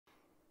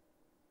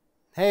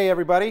Hey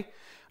everybody.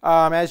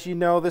 As you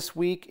know, this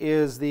week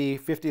is the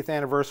 50th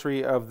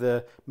anniversary of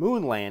the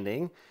moon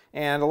landing,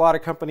 and a lot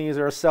of companies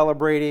are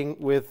celebrating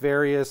with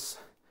various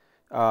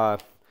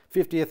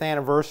 50th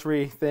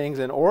anniversary things,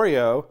 and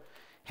Oreo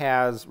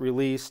has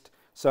released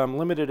some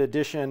limited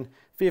edition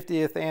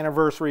 50th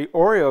anniversary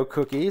Oreo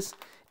cookies,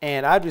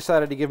 and I've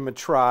decided to give them a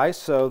try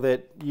so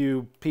that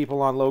you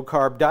people on low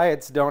carb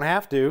diets don't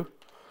have to.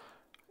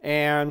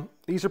 And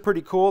these are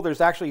pretty cool. There's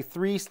actually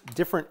 3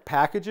 different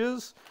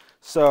packages.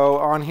 So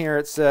on here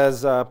it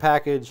says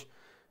package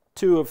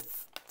 2 of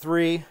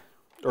 3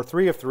 or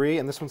 3 of 3,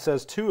 and this one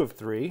says 2 of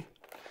 3.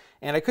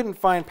 And I couldn't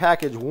find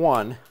package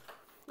 1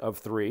 of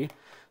 3.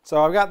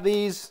 So I've got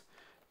these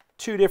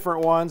 2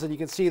 different ones, and you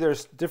can see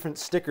there's different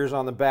stickers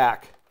on the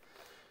back.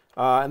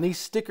 And these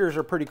stickers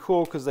are pretty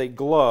cool because they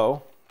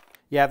glow.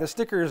 Yeah, the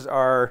stickers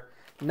are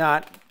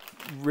not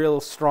real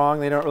strong.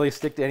 They don't really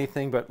stick to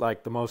anything but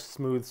like the most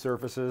smooth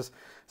surfaces.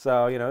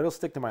 So, you know, it'll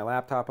stick to my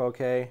laptop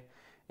okay.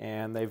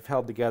 And they've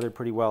held together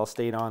pretty well,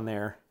 stayed on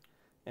there,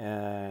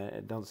 and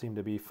it don't seem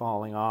to be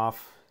falling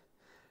off.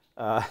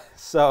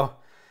 So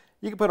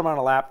you can put them on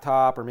a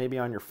laptop or maybe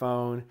on your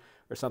phone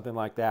or something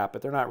like that,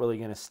 but they're not really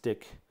going to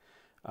stick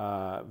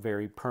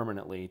very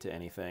permanently to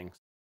anything.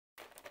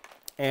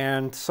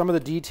 And some of the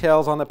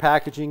details on the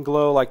packaging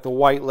glow, like the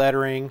white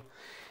lettering,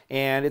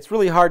 and it's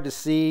really hard to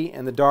see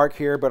in the dark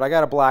here, but I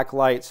got a black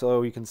light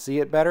so you can see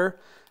it better,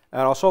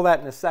 and I'll show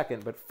that in a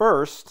second. But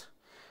first,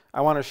 I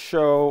want to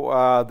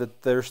show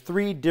that there's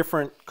 3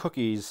 different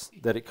cookies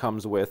that it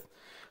comes with.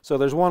 So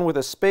there's one with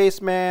a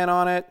spaceman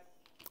on it,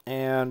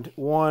 and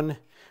one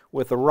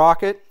with a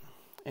rocket,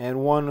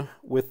 and one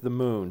with the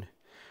moon.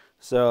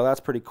 So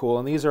that's pretty cool.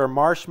 And these are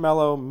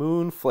marshmallow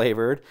moon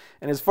flavored.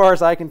 And as far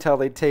as I can tell,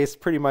 they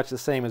taste pretty much the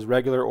same as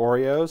regular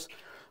Oreos,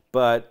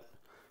 but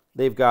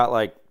they've got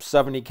like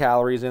 70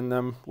 calories in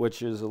them,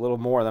 which is a little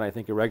more than I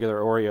think a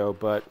regular Oreo.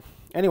 But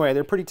anyway,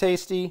 they're pretty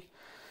tasty,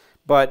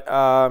 but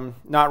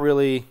not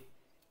really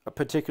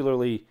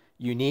particularly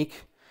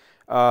unique.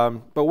 But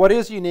what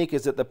is unique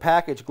is that the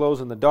package glows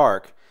in the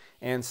dark.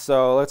 And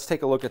so let's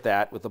take a look at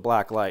that with the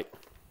black light.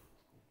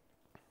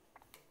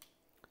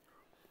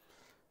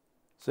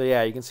 So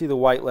yeah, you can see the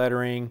white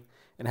lettering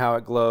and how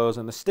it glows,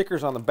 and the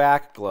stickers on the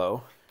back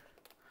glow.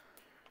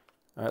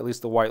 At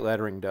least the white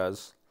lettering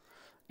does.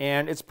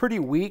 And it's pretty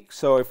weak,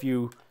 so if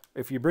you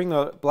bring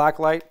the black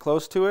light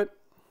close to it,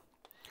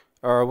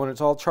 or when it's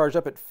all charged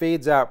up, it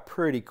fades out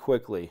pretty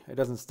quickly. It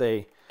doesn't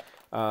stay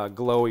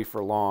glowy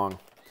for long.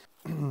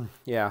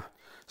 Yeah.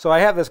 So I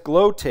have this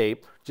glow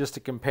tape just to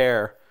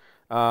compare.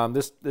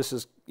 This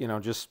is, you know,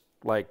 just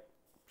like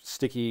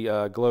sticky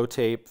glow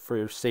tape for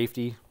your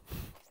safety.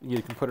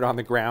 You can put it on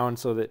the ground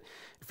so that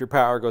if your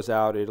power goes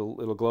out,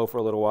 it'll glow for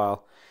a little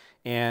while.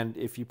 And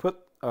if you put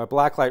a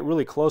black light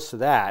really close to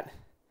that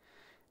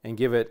and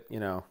give it, you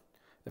know,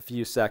 a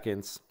few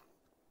seconds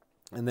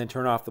and then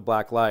turn off the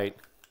black light,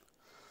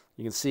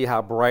 you can see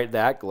how bright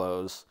that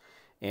glows.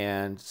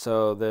 And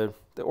so the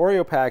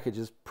Oreo package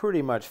is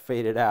pretty much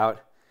faded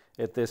out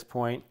at this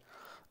point.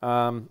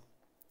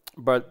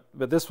 But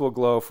this will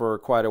glow for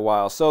quite a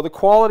while. So the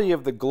quality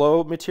of the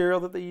glow material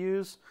that they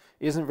use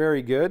isn't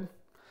very good.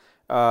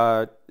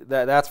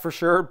 That's for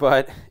sure,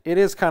 but it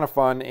is kind of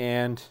fun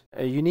and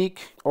a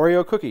unique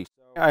Oreo cookie.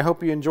 I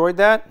hope you enjoyed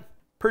that.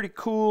 Pretty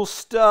cool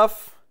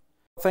stuff.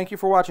 Thank you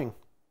for watching.